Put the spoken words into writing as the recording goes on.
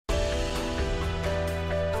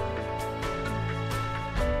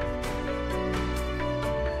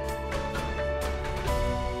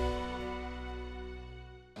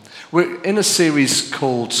We're in a series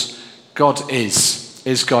called God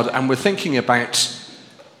is God, and we're thinking about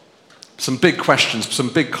some big questions, some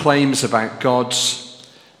big claims about God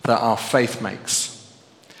that our faith makes.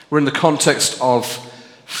 We're in the context of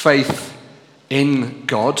faith in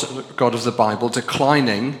God, God of the Bible,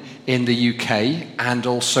 declining in the UK and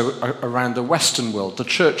also around the Western world. The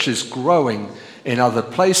church is growing in other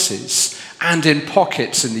places and in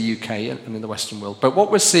pockets in the UK and in the Western world. But what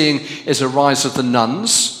we're seeing is a rise of the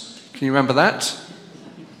nuns. Can you remember that?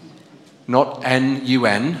 Not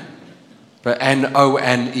N-U-N, but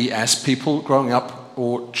N-O-N-E-S, people growing up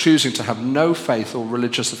or choosing to have no faith or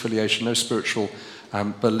religious affiliation, no spiritual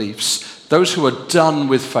beliefs. Those who are done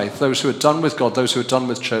with faith, those who are done with God, those who are done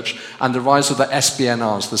with church, and the rise of the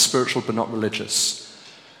SBNRs, the spiritual but not religious.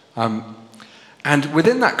 And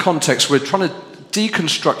within that context, we're trying to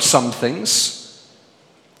deconstruct some things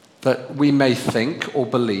that we may think or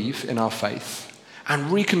believe in our faith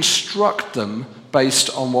and reconstruct them based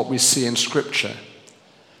on what we see in Scripture.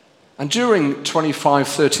 And during 25,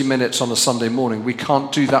 30 minutes on a Sunday morning, we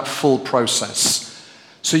can't do that full process.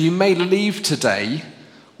 So you may leave today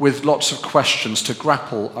with lots of questions to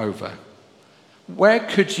grapple over. Where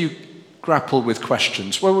could you grapple with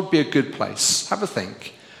questions? Where would be a good place? Have a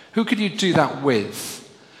think. Who could you do that with?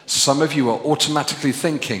 Some of you are automatically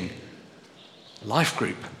thinking, life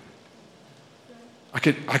group. I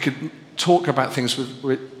could talk about things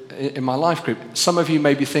in my life group. Some of you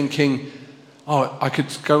may be thinking, oh, I could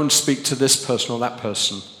go and speak to this person or that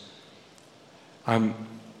person.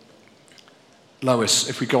 Lois,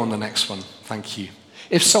 if we go on the next one, thank you.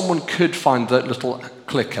 If someone could find that little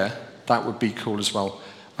clicker, that would be cool as well.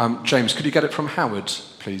 James, could you get it from Howard,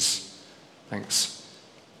 please? Thanks.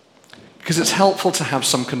 Because it's helpful to have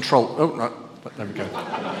some control. Oh, no, there we go.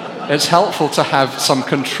 It's helpful to have some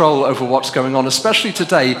control over what's going on, especially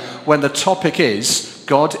today when the topic is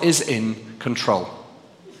God is in control.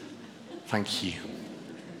 Thank you.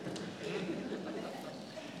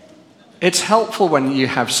 It's helpful when you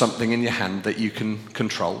have something in your hand that you can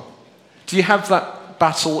control. Do you have that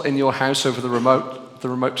battle in your house over the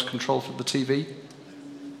remote control for the TV?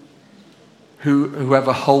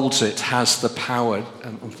 Whoever holds it has the power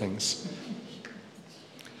and things.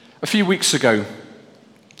 A few weeks ago,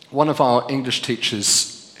 one of our English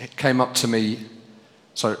teachers came up to me,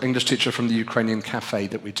 English teacher from the Ukrainian cafe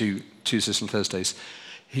that we do Tuesdays and Thursdays.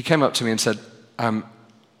 He came up to me and said,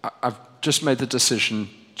 I've just made the decision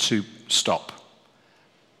to stop.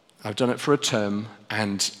 I've done it for a term,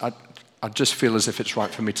 and I just feel as if it's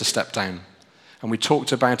right for me to step down. And we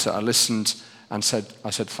talked about it. I listened and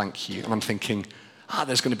I said, thank you. And I'm thinking,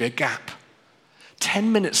 there's going to be a gap.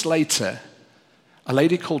 10 minutes later, a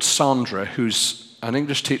lady called Sandra, who's an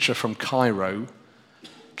English teacher from Cairo,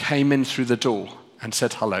 came in through the door and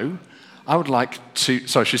said, hello.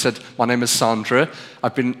 She said, my name is Sandra.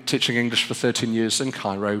 I've been teaching English for 13 years in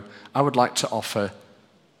Cairo. I would like to offer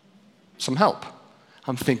some help.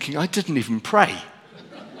 I'm thinking, I didn't even pray.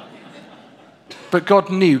 But God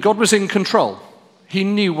knew. God was in control. He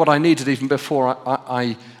knew what I needed even before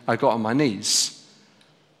I got on my knees.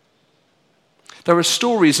 There are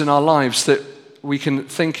stories in our lives that we can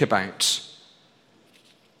think about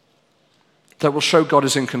that will show God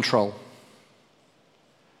is in control.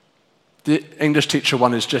 The English teacher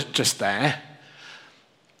one is just there.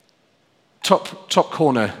 Top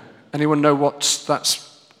corner. Anyone know what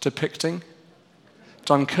that's depicting?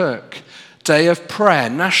 Dunkirk. Day of prayer,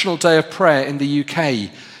 National Day of Prayer in the UK.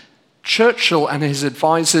 Churchill and his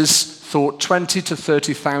advisors thought 20 to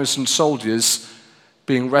 30,000 soldiers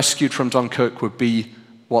being rescued from Dunkirk would be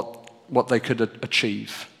what they could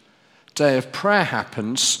achieve. Day of prayer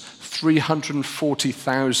happens,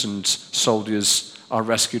 340,000 soldiers are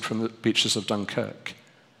rescued from the beaches of Dunkirk.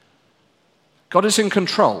 God is in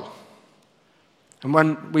control. And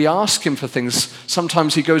when we ask him for things,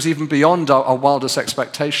 sometimes he goes even beyond our wildest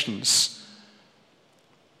expectations.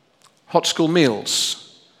 Hot school meals.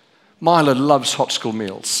 Mila loves hot school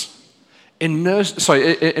meals. In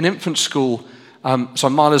infant school,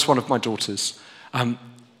 Mila's one of my daughters. In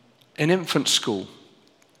infant school,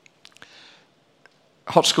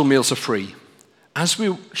 hot school meals are free. As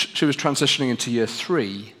she was transitioning into year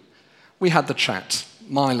 3, we had the chat.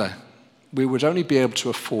 Mila, we would only be able to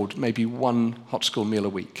afford maybe one hot school meal a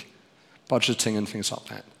week, budgeting and things like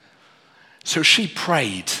that. So she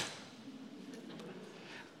prayed.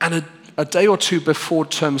 And a day or two before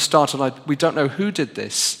term started, we don't know who did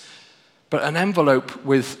this, but an envelope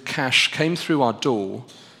with cash came through our door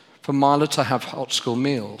for Mila to have hot school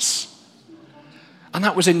meals. And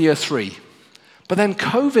that was in year 3. But then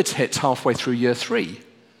COVID hit halfway through year 3.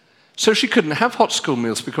 So she couldn't have hot school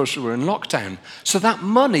meals because we were in lockdown. So that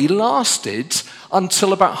money lasted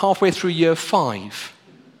until about halfway through year 5.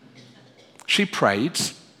 She prayed,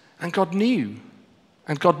 and God knew.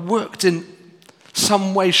 And God worked in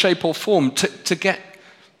some way, shape, or form to get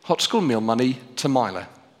hot school meal money to Mila.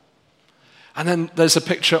 And then there's a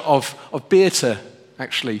picture of Beata,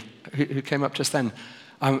 actually, who came up just then,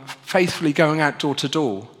 faithfully going out door to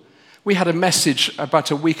door. We had a message about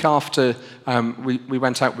a week after we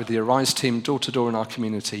went out with the Arise team, door to door in our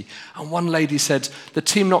community. And one lady said, the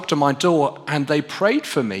team knocked on my door and they prayed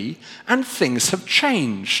for me and things have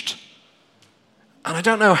changed. And I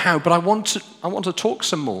don't know how, but I want to talk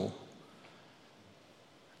some more.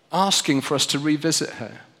 Asking for us to revisit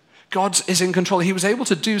her. God is in control. He was able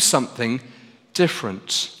to do something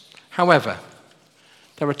different. However,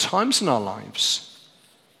 there are times in our lives,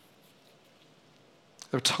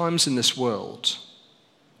 there are times in this world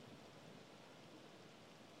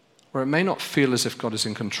where it may not feel as if God is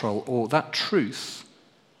in control, or that truth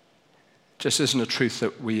just isn't a truth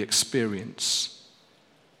that we experience.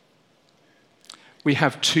 We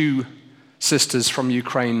have 2 sisters from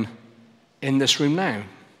Ukraine in this room now.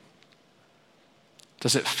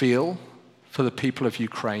 Does it feel for the people of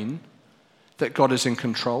Ukraine that God is in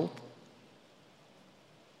control?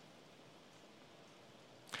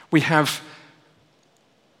 We have,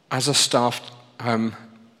 as a staff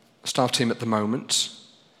team at the moment,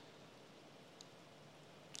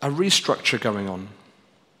 a restructure going on.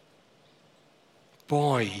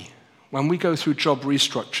 Boy, when we go through job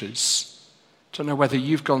restructures, I don't know whether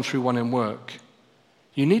you've gone through one in work,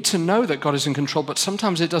 you need to know that God is in control, but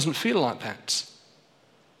sometimes it doesn't feel like that.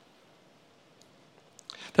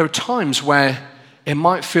 There are times where it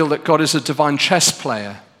might feel that God is a divine chess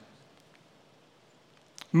player,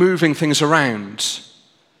 moving things around.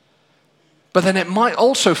 But then it might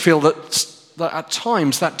also feel that at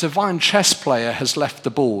times that divine chess player has left the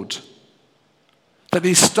board. That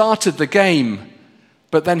he started the game,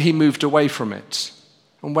 but then he moved away from it.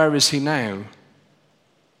 And where is he now?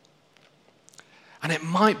 And it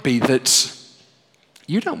might be that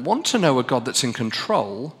you don't want to know a God that's in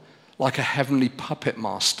control, like a heavenly puppet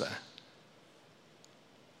master.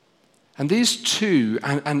 And these 2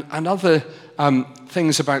 and other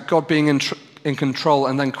things about God being in control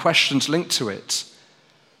and then questions linked to it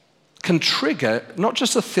can trigger not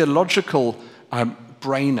just a theological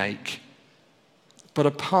brain ache, but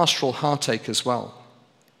a pastoral heartache as well.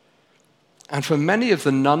 And for many of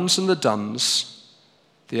the nuns and the duns,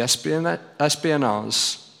 the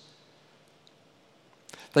SBNRs,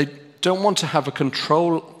 they don't want to have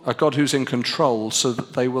a God who's in control so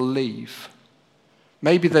that they will leave.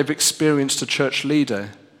 Maybe they've experienced a church leader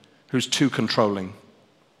who's too controlling.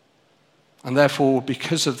 And therefore,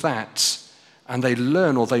 because of that, and they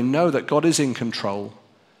learn or they know that God is in control,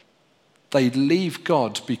 they leave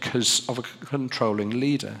God because of a controlling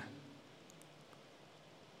leader.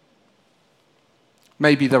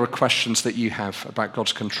 Maybe there are questions that you have about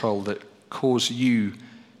God's control that cause you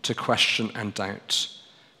to question and doubt.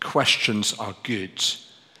 Questions are good.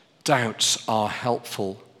 Doubts are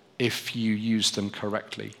helpful if you use them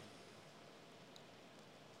correctly.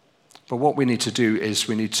 But what we need to do is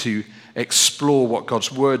we need to explore what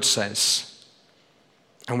God's word says,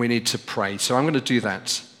 and we need to pray. So I'm going to do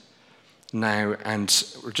that now, and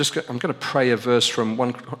I'm going to pray a verse from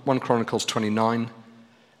 1 Chronicles 29,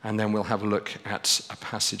 and then we'll have a look at a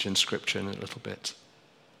passage in Scripture in a little bit.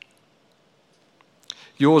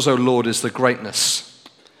 Yours, O Lord, is the greatness,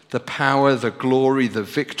 the power, the glory, the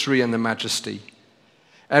victory, and the majesty.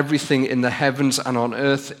 Everything in the heavens and on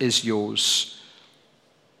earth is yours,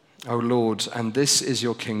 O Lord, and this is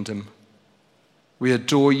your kingdom. We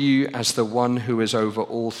adore you as the one who is over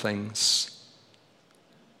all things.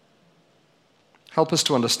 Help us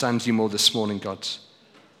to understand you more this morning, God.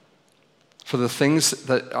 For the things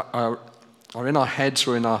that are in our heads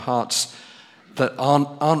or in our hearts that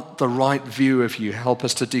aren't the right view of you, help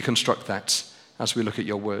us to deconstruct that as we look at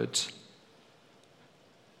your words.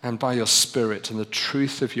 And by your Spirit and the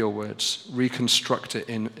truth of your words, reconstruct it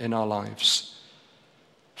in our lives.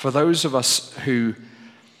 For those of us who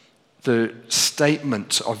the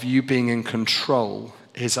statement of you being in control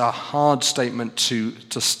is a hard statement to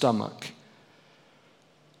stomach,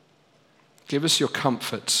 give us your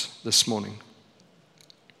comfort this morning.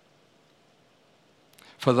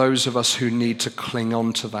 For those of us who need to cling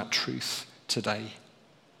on to that truth today,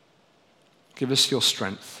 give us your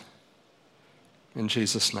strength. In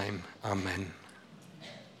Jesus' name, amen.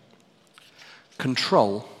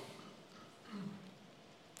 Control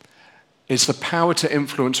is the power to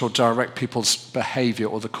influence or direct people's behavior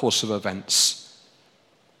or the course of events.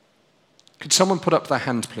 Could someone put up their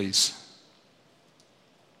hand, please?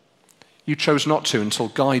 You chose not to until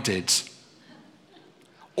Guy did.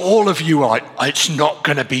 All of you are like, it's not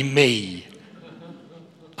going to be me.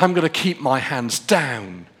 I'm going to keep my hands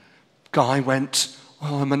down. Guy went,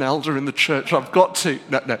 I'm an elder in the church, I've got to.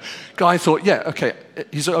 No. Guy thought, yeah, okay,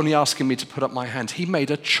 he's only asking me to put up my hand. He made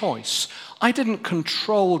a choice. I didn't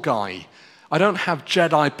control Guy. I don't have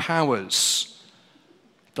Jedi powers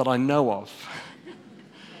that I know of.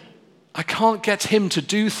 I can't get him to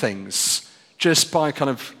do things just by kind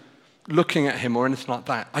of looking at him or anything like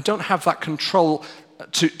that. I don't have that control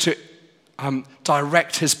to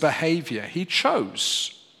direct his behavior. He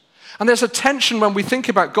chose. And there's a tension when we think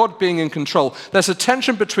about God being in control. There's a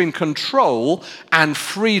tension between control and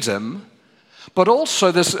freedom, but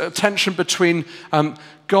also there's a tension between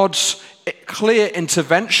God's clear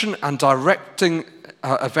intervention and directing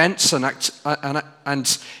events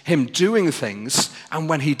and him doing things, and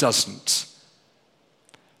when he doesn't.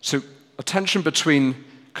 So a tension between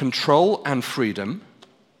control and freedom,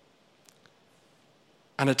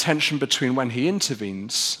 and a tension between when he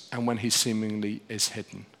intervenes and when he seemingly is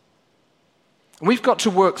hidden. And we've got to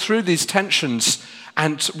work through these tensions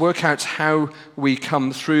and work out how we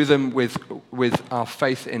come through them with our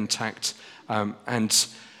faith intact.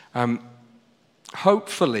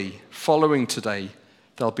 Hopefully, following today,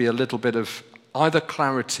 there'll be a little bit of either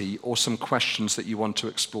clarity or some questions that you want to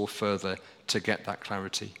explore further to get that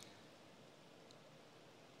clarity.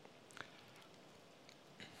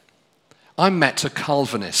 I met a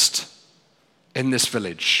Calvinist in this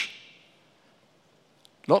village.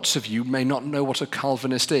 Lots of you may not know what a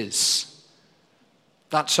Calvinist is.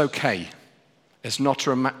 That's okay. It's not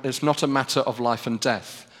a matter of life and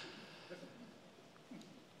death.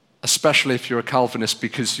 Especially if you're a Calvinist,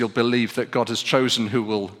 because you'll believe that God has chosen who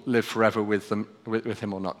will live forever with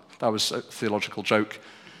him or not. That was a theological joke.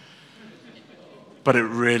 But it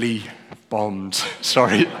really bombed.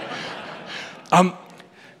 Sorry.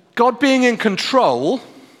 God being in control,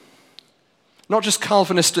 not just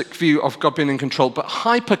Calvinistic view of God being in control, but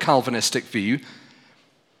hyper-Calvinistic view,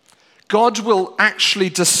 God will actually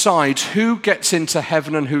decide who gets into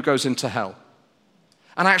heaven and who goes into hell.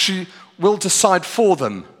 And actually will decide for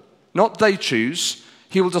them. Not they choose,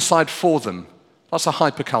 he will decide for them. That's a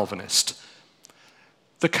hyper-Calvinist.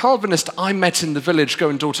 The Calvinist I met in the village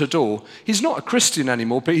going door to door, he's not a Christian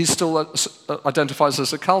anymore, but he still identifies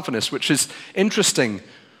as a Calvinist, which is interesting.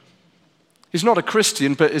 He's not a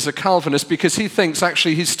Christian, but is a Calvinist because he thinks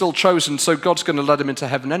actually he's still chosen, so God's going to let him into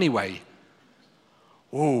heaven anyway.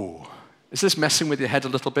 Oh, is this messing with your head a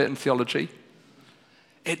little bit in theology?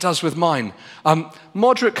 It does with mine.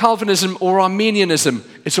 Moderate Calvinism or Arminianism,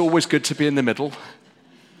 it's always good to be in the middle.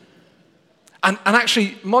 And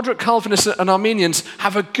actually, moderate Calvinists and Arminians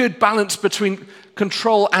have a good balance between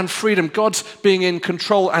control and freedom. God's being in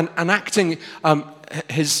control and enacting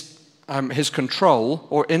his control,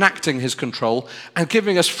 or enacting his control, and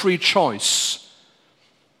giving us free choice.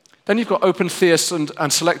 Then you've got open theists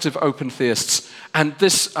and selective open theists. And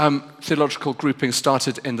this theological grouping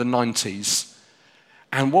started in the 90s.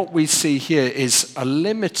 And what we see here is a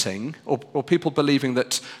limiting, or people believing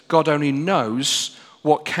that God only knows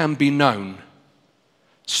what can be known.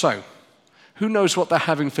 So, who knows what they're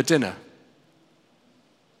having for dinner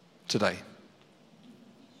today?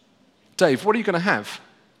 Dave, what are you going to have?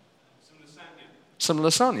 Some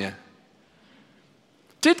lasagna.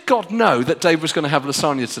 Did God know that Dave was going to have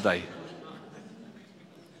lasagna today?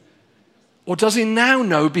 Or does he now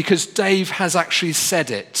know because Dave has actually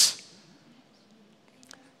said it?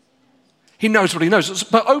 He knows what he knows.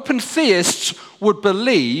 But open theists would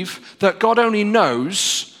believe that God only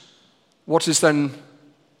knows what is then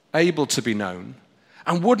able to be known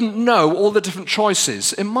and wouldn't know all the different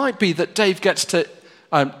choices. It might be that Dave gets to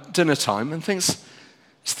dinner time and thinks,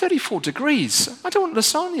 it's 34 degrees. I don't want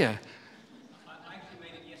lasagna. I actually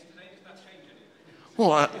made it yesterday. Does that change anything?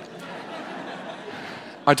 Well,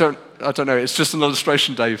 I don't know. It's just an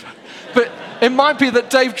illustration, Dave. But it might be that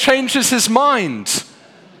Dave changes his mind.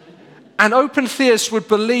 And open theists would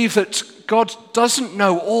believe that God doesn't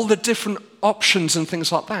know all the different options and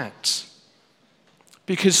things like that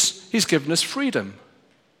because he's given us freedom.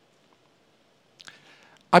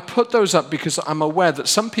 I put those up because I'm aware that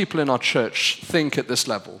some people in our church think at this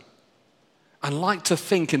level and like to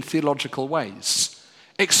think in theological ways.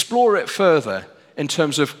 Explore it further in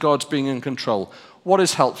terms of God's being in control. What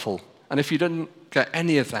is helpful? And if you didn't get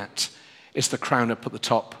any of that, it's the crown up at the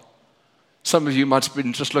top. Some of you might have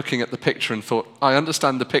been just looking at the picture and thought, I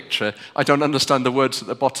understand the picture, I don't understand the words at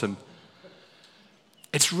the bottom.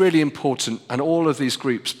 It's really important, and all of these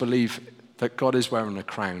groups believe that God is wearing a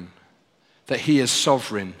crown, that he is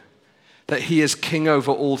sovereign, that he is king over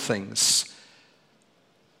all things.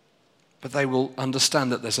 But they will understand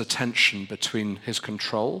that there's a tension between his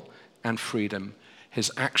control and freedom, his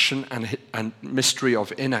action and mystery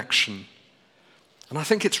of inaction. And I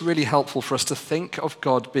think it's really helpful for us to think of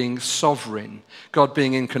God being sovereign, God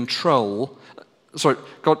being in control,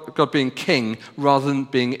 God being king rather than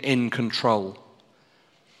being in control.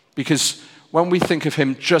 Because when we think of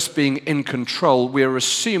him just being in control, we are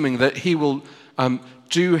assuming that he will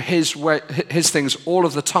do his things all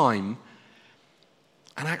of the time.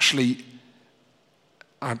 And actually,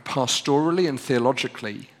 pastorally and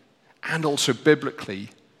theologically, and also biblically,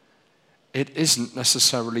 it isn't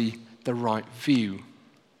necessarily the right view.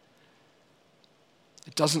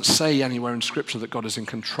 It doesn't say anywhere in Scripture that God is in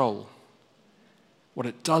control. What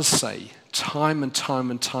it does say, time and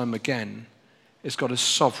time and time again, is God is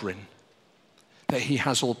sovereign, that he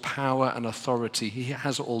has all power and authority, he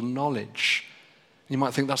has all knowledge. You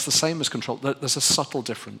might think that's the same as control. There's a subtle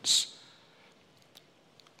difference.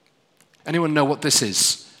 Anyone know what this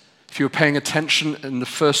is? If you were paying attention in the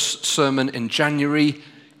first sermon in January,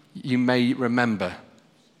 you may remember.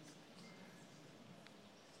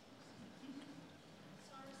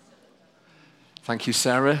 Thank you,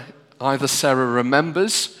 Sarah. Either Sarah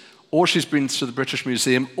remembers, or she's been to the British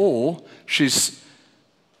Museum, or she's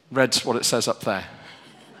read what it says up there.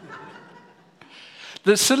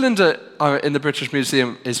 The cylinder in the British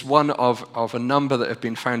Museum is one of a number that have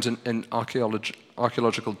been found in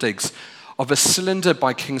archaeological digs of a cylinder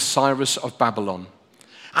by King Cyrus of Babylon.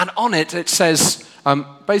 And on it says,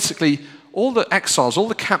 basically, all the exiles, all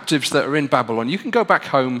the captives that are in Babylon, you can go back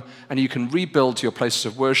home and you can rebuild your places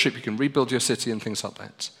of worship, you can rebuild your city and things like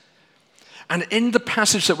that. And in the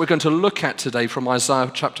passage that we're going to look at today from Isaiah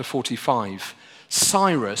chapter 45,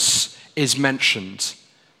 Cyrus is mentioned.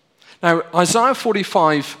 Now, Isaiah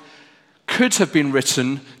 45 could have been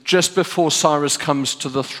written just before Cyrus comes to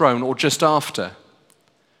the throne or just after.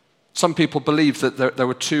 Some people believe that there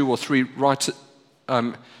were two or three one,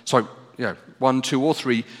 two, or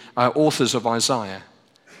three authors of Isaiah.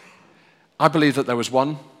 I believe that there was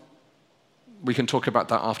one. We can talk about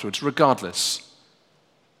that afterwards. Regardless,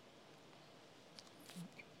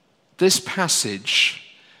 this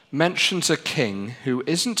passage mentions a king who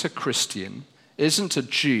isn't a Christian, isn't a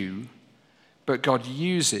Jew, but God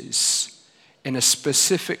uses in a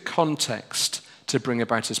specific context to bring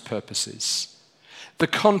about his purposes. The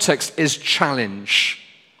context is challenge.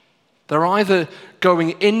 They're either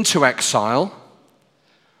going into exile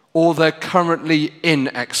or they're currently in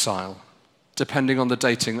exile, depending on the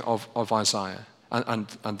dating of Isaiah and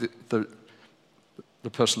the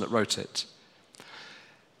person that wrote it.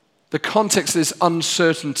 The context is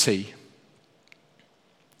uncertainty.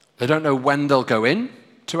 They don't know when they'll go in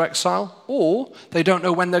to exile, or they don't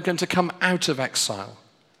know when they're going to come out of exile.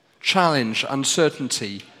 Challenge,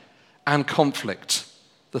 uncertainty, and conflict,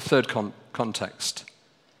 the third context.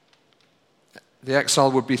 The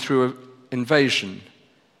exile would be through an invasion.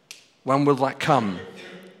 When will that come?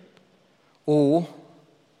 Or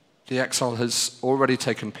the exile has already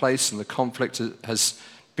taken place and the conflict has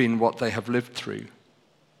been what they have lived through.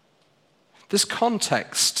 This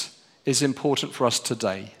context is important for us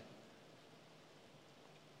today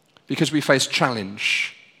because we face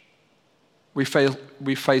challenge. We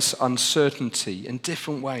face uncertainty in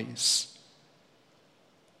different ways.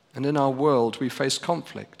 And in our world, we face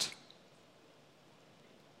conflict.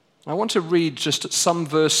 I want to read just some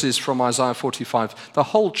verses from Isaiah 45. The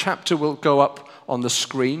whole chapter will go up on the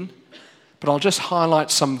screen, but I'll just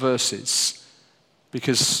highlight some verses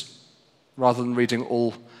because rather than reading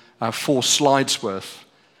all 4 slides worth,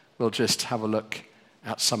 we'll just have a look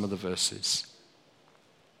at some of the verses.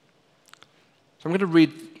 So I'm going to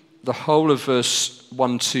read the whole of verse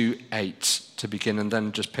 1 to 8 to begin and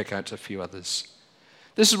then just pick out a few others.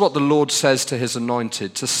 This is what the Lord says to his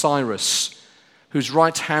anointed, to Cyrus, whose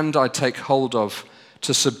right hand I take hold of,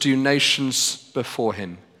 to subdue nations before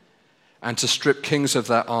him, and to strip kings of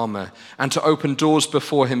their armor, and to open doors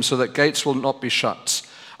before him so that gates will not be shut.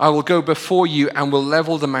 I will go before you and will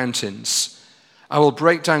level the mountains. I will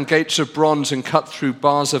break down gates of bronze and cut through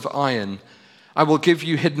bars of iron. I will give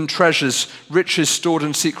you hidden treasures, riches stored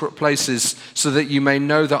in secret places, so that you may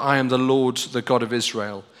know that I am the Lord, the God of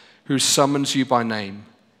Israel, who summons you by name.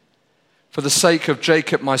 For the sake of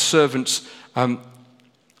Jacob, my servant of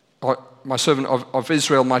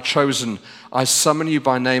Israel, my chosen, I summon you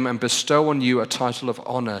by name and bestow on you a title of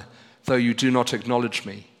honor, though you do not acknowledge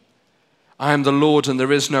me. I am the Lord, and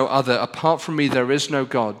there is no other. Apart from me, there is no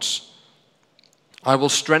God. I will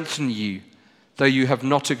strengthen you, though you have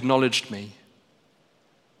not acknowledged me,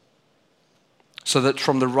 so that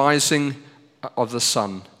from the rising of the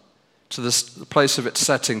sun to the place of its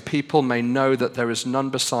setting, people may know that there is none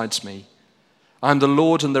besides me. I am the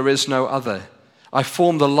Lord and there is no other. I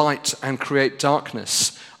form the light and create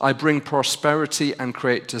darkness. I bring prosperity and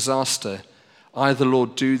create disaster. I, the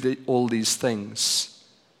Lord, do all these things.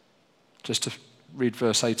 Just to read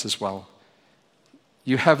verse 8 as well.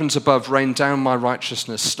 You heavens above, rain down my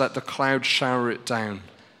righteousness. Let the clouds shower it down.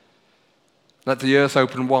 Let the earth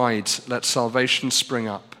open wide. Let salvation spring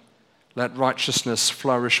up. Let righteousness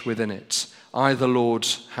flourish within it. I, the Lord,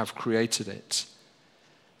 have created it.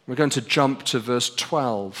 We're going to jump to verse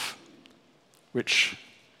 12, which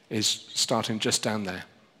is starting just down there.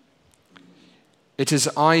 It is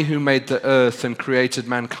I who made the earth and created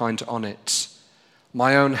mankind on it.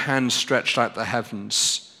 My own hand stretched out the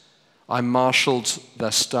heavens. I marshaled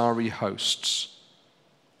their starry hosts.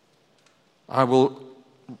 I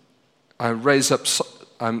raise up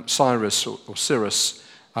Cyrus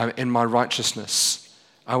in my righteousness.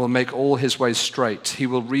 I will make all his ways straight. He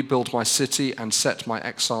will rebuild my city and set my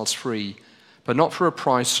exiles free, but not for a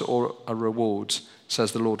price or a reward,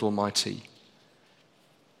 says the Lord Almighty.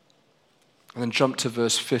 And then jump to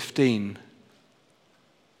verse 15.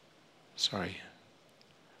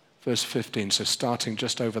 Verse 15, so starting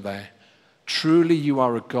just over there. Truly you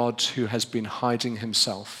are a God who has been hiding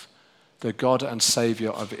himself, the God and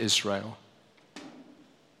Savior of Israel.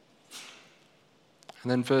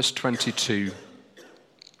 And then verse 22.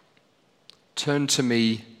 Turn to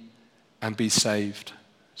me and be saved.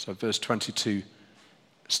 So verse 22,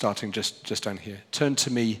 starting just down here. Turn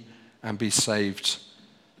to me and be saved,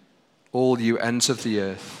 all you ends of the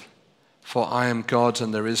earth, for I am God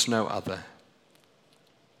and there is no other.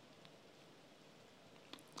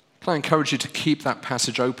 Can I encourage you to keep that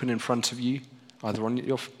passage open in front of you, either on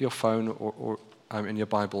your phone or in your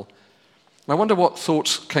Bible? And I wonder what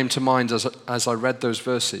thoughts came to mind as I read those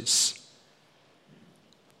verses.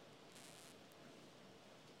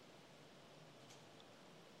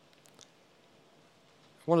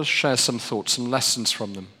 I want to share some thoughts, some lessons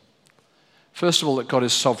from them. First of all, that God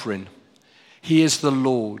is sovereign. He is the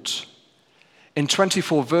Lord. In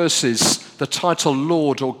 24 verses, the title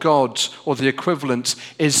Lord or God or the equivalent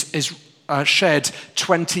is shared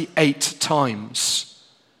 28 times.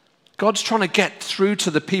 God's trying to get through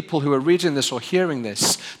to the people who are reading this or hearing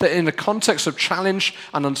this, that in the context of challenge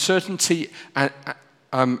and uncertainty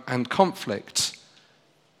and conflict,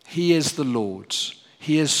 He is the Lord.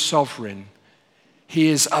 He is sovereign. He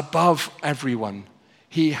is above everyone.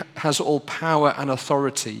 He has all power and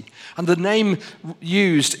authority. And the name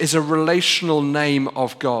used is a relational name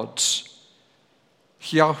of God's.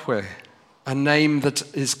 Yahweh, a name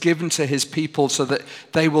that is given to his people so that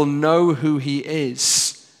they will know who he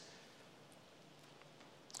is.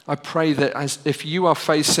 I pray that if you are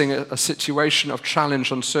facing a situation of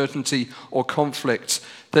challenge, uncertainty, or conflict,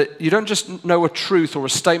 that you don't just know a truth or a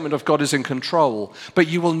statement of God is in control, but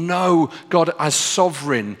you will know God as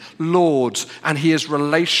sovereign, Lord, and he is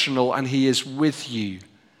relational and he is with you.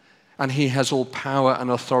 And he has all power and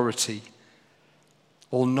authority,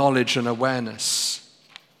 all knowledge and awareness.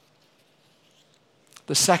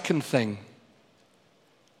 The second thing,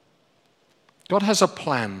 God has a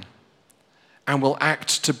plan and will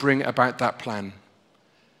act to bring about that plan.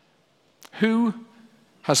 Who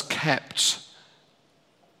has kept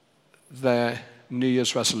their New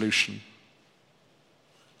Year's resolution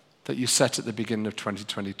that you set at the beginning of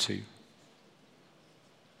 2022?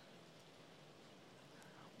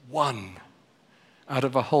 One out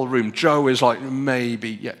of a whole room. Joe is like,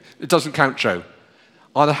 maybe, yeah. It doesn't count, Joe.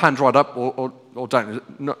 Either hand right up or down,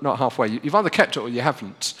 not halfway. You've either kept it or you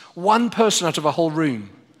haven't. One person out of a whole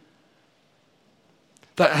room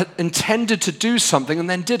that had intended to do something and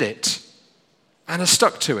then did it and has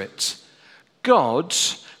stuck to it. God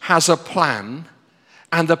has a plan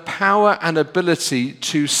and the power and ability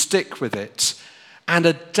to stick with it and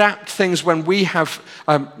adapt things when we have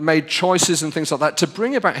made choices and things like that to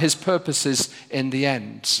bring about his purposes in the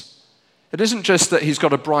end. It isn't just that he's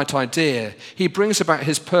got a bright idea. He brings about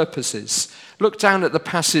his purposes. Look down at the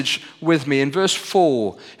passage with me. In verse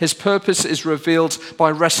 4, his purpose is revealed by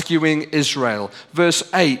rescuing Israel. Verse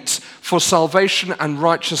 8, for salvation and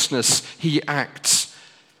righteousness he acts.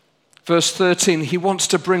 Verse 13, he wants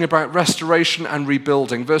to bring about restoration and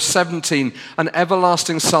rebuilding. Verse 17, an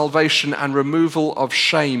everlasting salvation and removal of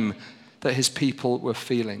shame that his people were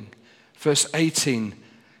feeling. Verse 18,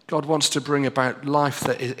 God wants to bring about life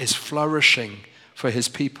that is flourishing for his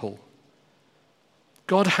people.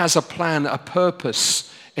 God has a plan, a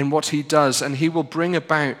purpose in what he does, and he will bring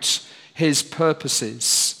about his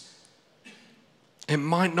purposes. It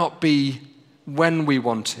might not be when we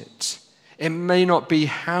want it. It may not be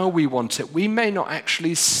how we want it. We may not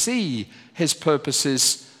actually see his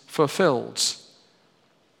purposes fulfilled.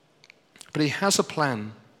 But he has a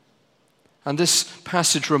plan. And this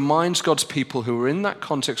passage reminds God's people who are in that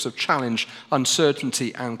context of challenge,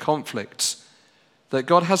 uncertainty, and conflict that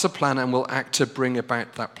God has a plan and will act to bring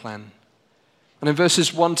about that plan. And in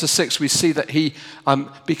verses 1 to 6, we see that he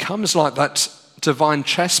becomes like that divine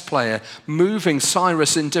chess player, moving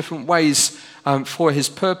Cyrus in different ways for his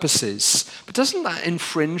purposes. But doesn't that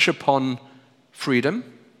infringe upon freedom?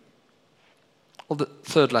 Well, the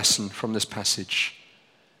third lesson from this passage.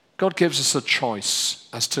 God gives us a choice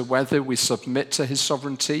as to whether we submit to his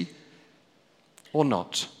sovereignty or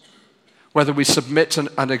not. Whether we submit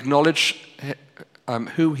and acknowledge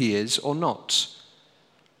who he is or not.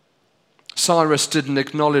 Cyrus didn't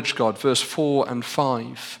acknowledge God, verse 4 and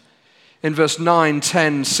 5. In verse 9,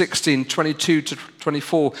 10, 16, 22 to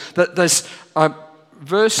 24, that there's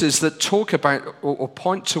verses that talk about or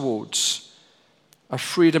point towards a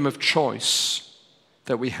freedom of choice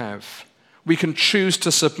that we have. We can choose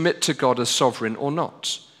to submit to God as sovereign or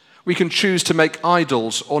not. We can choose to make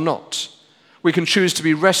idols or not. We can choose to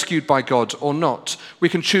be rescued by God or not. We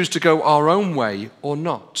can choose to go our own way or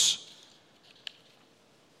not.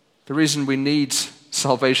 The reason we need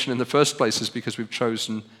salvation in the first place is because we've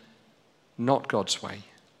chosen not God's way.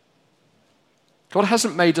 God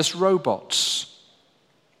hasn't made us robots.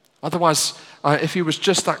 Otherwise, if he was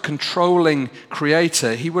just that controlling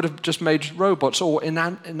creator, he would have just made robots or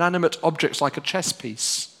inanimate objects like a chess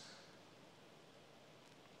piece.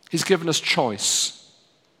 He's given us choice,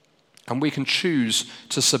 and we can choose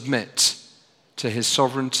to submit to his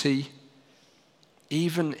sovereignty,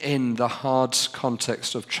 even in the hard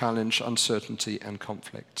context of challenge, uncertainty, and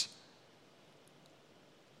conflict.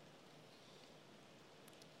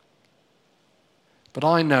 But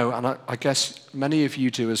I know, and I guess many of you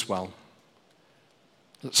do as well,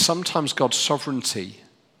 that sometimes God's sovereignty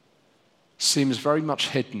seems very much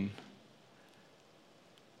hidden.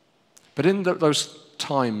 But in those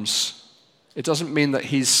times, it doesn't mean that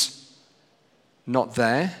he's not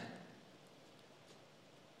there,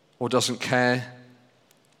 or doesn't care,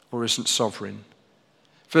 or isn't sovereign.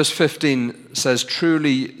 Verse 15 says,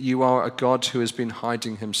 "Truly you are a God who has been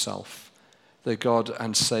hiding himself, the God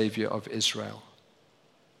and Savior of Israel."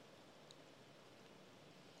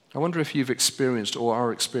 I wonder if you've experienced or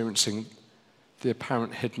are experiencing the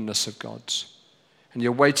apparent hiddenness of God, and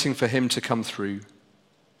you're waiting for him to come through.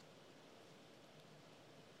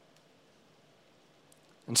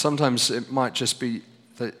 And sometimes it might just be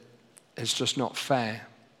that it's just not fair.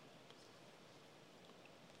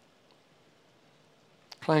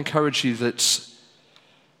 Can I encourage you that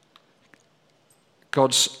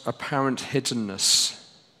God's apparent hiddenness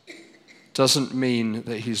doesn't mean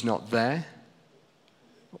that he's not there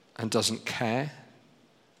and doesn't care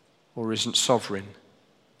or isn't sovereign.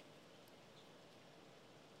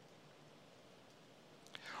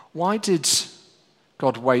 Why did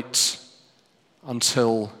God wait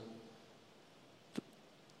until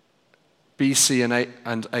BC and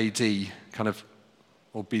AD,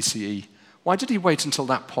 or BCE? Why did he wait until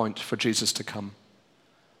that point for Jesus to come?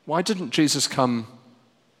 Why didn't Jesus come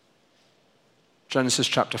Genesis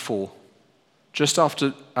chapter 4? Just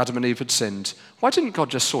after Adam and Eve had sinned. Why didn't God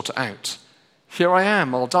just sort it out? Here I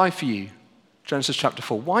am, I'll die for you. Genesis chapter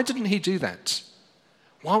 4. Why didn't he do that?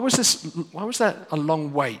 Why was there a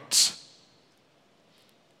long wait?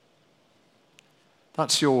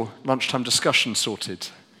 That's your lunchtime discussion sorted.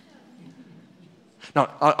 Now,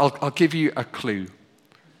 I'll give you a clue.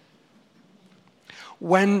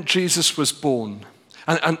 When Jesus was born,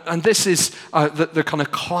 and this is the kind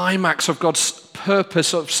of climax of God's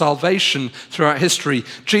purpose of salvation throughout history.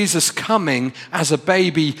 Jesus coming as a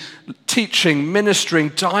baby, teaching, ministering,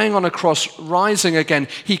 dying on a cross, rising again.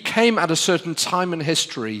 He came at a certain time in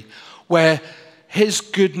history where his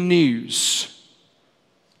good news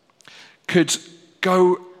could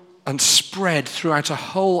go and spread throughout a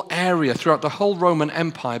whole area, throughout the whole Roman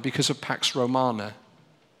Empire because of Pax Romana,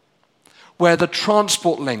 where the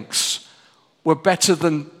transport links were better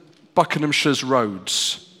than Buckinghamshire's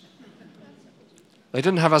roads. They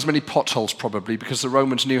didn't have as many potholes probably because the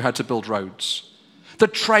Romans knew how to build roads. The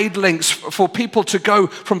trade links for people to go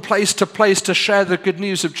from place to share the good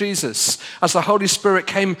news of Jesus. As the Holy Spirit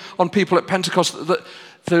came on people at Pentecost,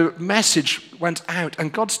 the message went out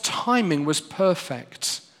and God's timing was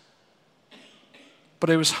perfect. But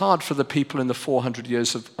it was hard for the people in the 400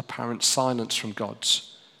 years of apparent silence from God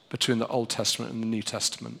between the Old Testament and the New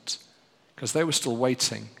Testament, because they were still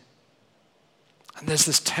waiting. And there's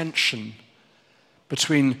this tension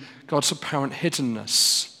between God's apparent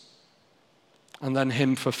hiddenness and then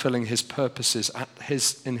him fulfilling his purposes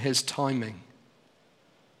in his timing.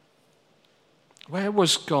 Where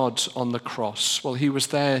was God on the cross? Well, he was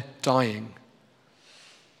there dying.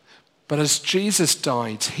 But as Jesus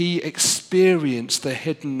died, he experienced the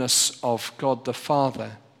hiddenness of God the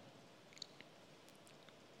Father.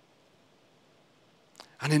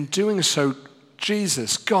 And in doing so,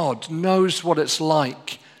 Jesus, God, knows what it's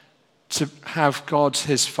like to have God,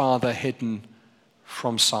 his Father, hidden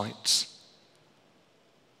from sight.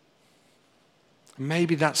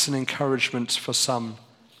 Maybe that's an encouragement for some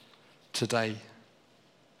today.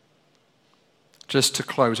 Just to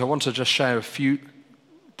close, I want to just share a few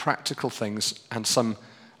practical things and some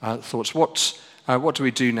thoughts. What do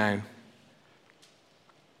we do now?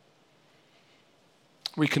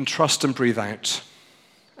 We can trust and breathe out.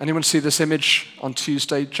 Anyone see this image on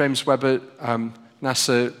Tuesday? James Webb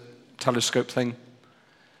NASA telescope thing?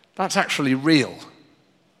 That's actually real.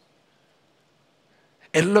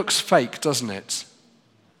 It looks fake, doesn't it?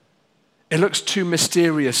 It looks too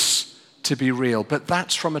mysterious to be real, but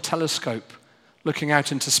that's from a telescope looking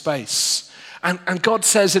out into space. And God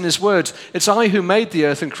says in his word, it's I who made the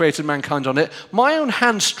earth and created mankind on it. My own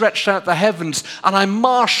hand stretched out the heavens and I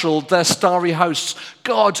marshaled their starry hosts.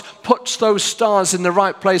 God puts those stars in the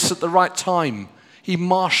right place at the right time. He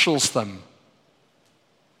marshals them.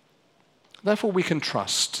 Therefore we can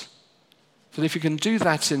trust that if you can do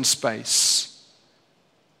that in space,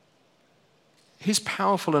 he's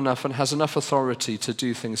powerful enough and has enough authority to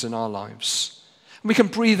do things in our lives. And we can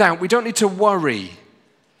breathe out. We don't need to worry.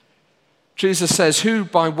 Jesus says, who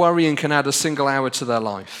by worrying can add a single hour to their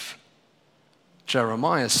life?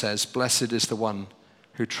 Jeremiah says, blessed is the one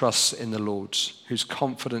who trusts in the Lord, whose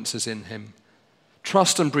confidence is in him.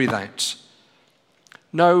 Trust and breathe out.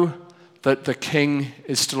 Know that the king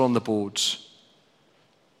is still on the board.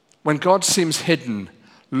 When God seems hidden,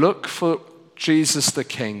 look for Jesus the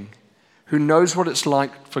king, who knows what it's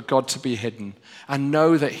like for God to be hidden, and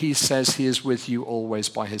know that he says he is with you always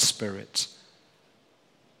by his Spirit.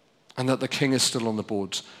 And that the king is still on the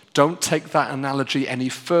board. Don't take that analogy any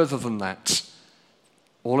further than that.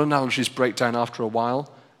 All analogies break down after a while,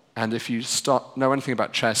 and if you know anything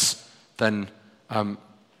about chess, then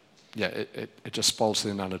it just spoils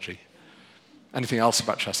the analogy. Anything else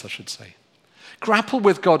about chess, I should say. Grapple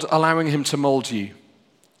with God, allowing him to mold you.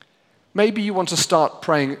 Maybe you want to start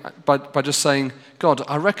praying by just saying, God,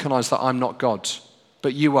 I recognize that I'm not God,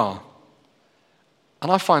 but you are. And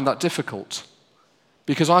I find that difficult.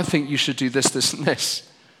 Because I think you should do this, this, and this.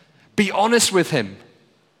 Be honest with him.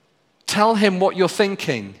 Tell him what you're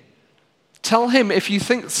thinking. Tell him if you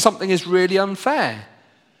think something is really unfair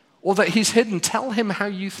or that he's hidden. Tell him how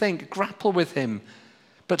you think. Grapple with him.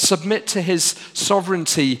 But submit to his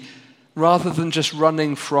sovereignty rather than just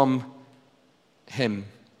running from him.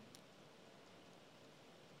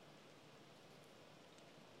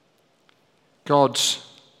 God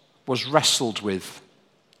was wrestled with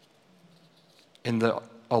in the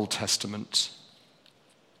Old Testament.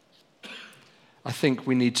 I think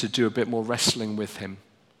we need to do a bit more wrestling with him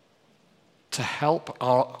to help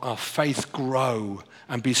our faith grow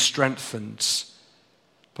and be strengthened,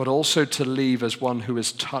 but also to leave as one who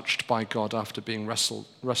is touched by God after being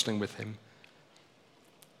wrestling with him.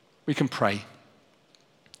 We can pray.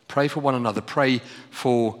 Pray for one another. Pray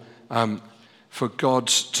for God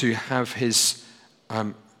to have his,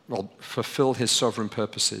 fulfill his sovereign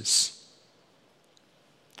purposes.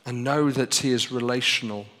 And know that he is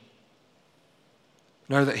relational.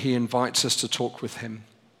 Know that he invites us to talk with him.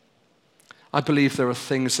 I believe there are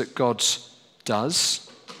things that God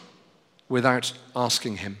does without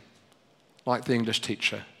asking him, like the English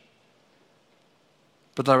teacher.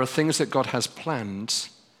 But there are things that God has planned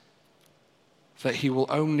that he will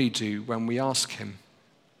only do when we ask him.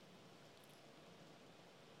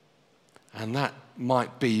 And that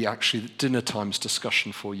might be actually dinner time's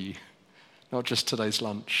discussion for you. Not just today's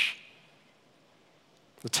lunch.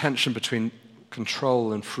 The tension between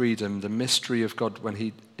control and freedom, the mystery of God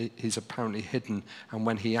when he's apparently hidden and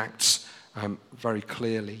when he acts very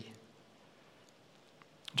clearly.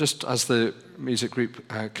 Just as the music group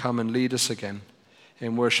come and lead us again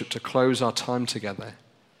in worship to close our time together,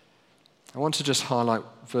 I want to just highlight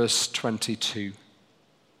verse 22.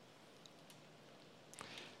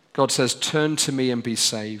 God says, turn to me and be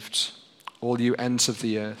saved, all you ends of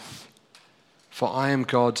the earth. For I am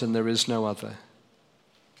God and there is no other.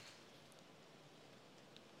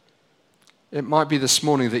 It might be this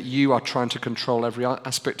morning that you are trying to control every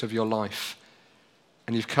aspect of your life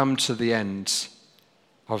and you've come to the end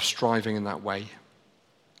of striving in that way.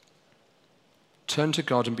 Turn to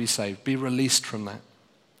God and be saved. Be released from that.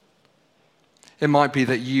 It might be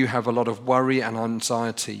that you have a lot of worry and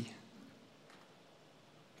anxiety.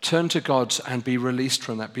 Turn to God and be released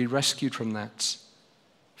from that, be rescued from that.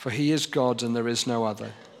 For he is God and there is no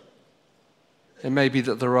other. It may be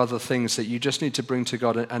that there are other things that you just need to bring to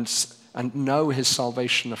God and know his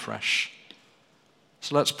salvation afresh.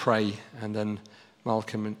 So let's pray, and then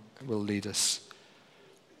Malcolm will lead us.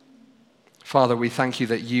 Father, we thank you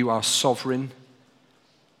that you are sovereign.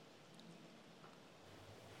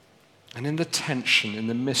 And in the tension, in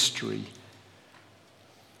the mystery,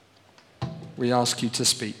 we ask you to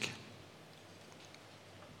speak.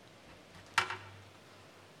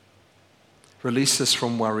 Release us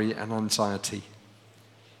from worry and anxiety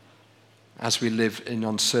as we live in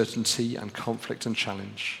uncertainty and conflict and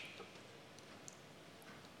challenge.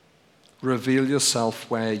 Reveal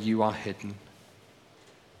yourself where you are hidden.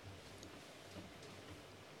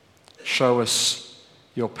 Show us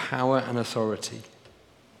your power and authority.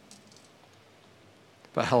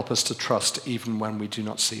 But help us to trust even when we do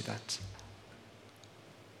not see that.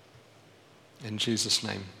 In Jesus'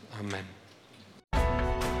 name, amen.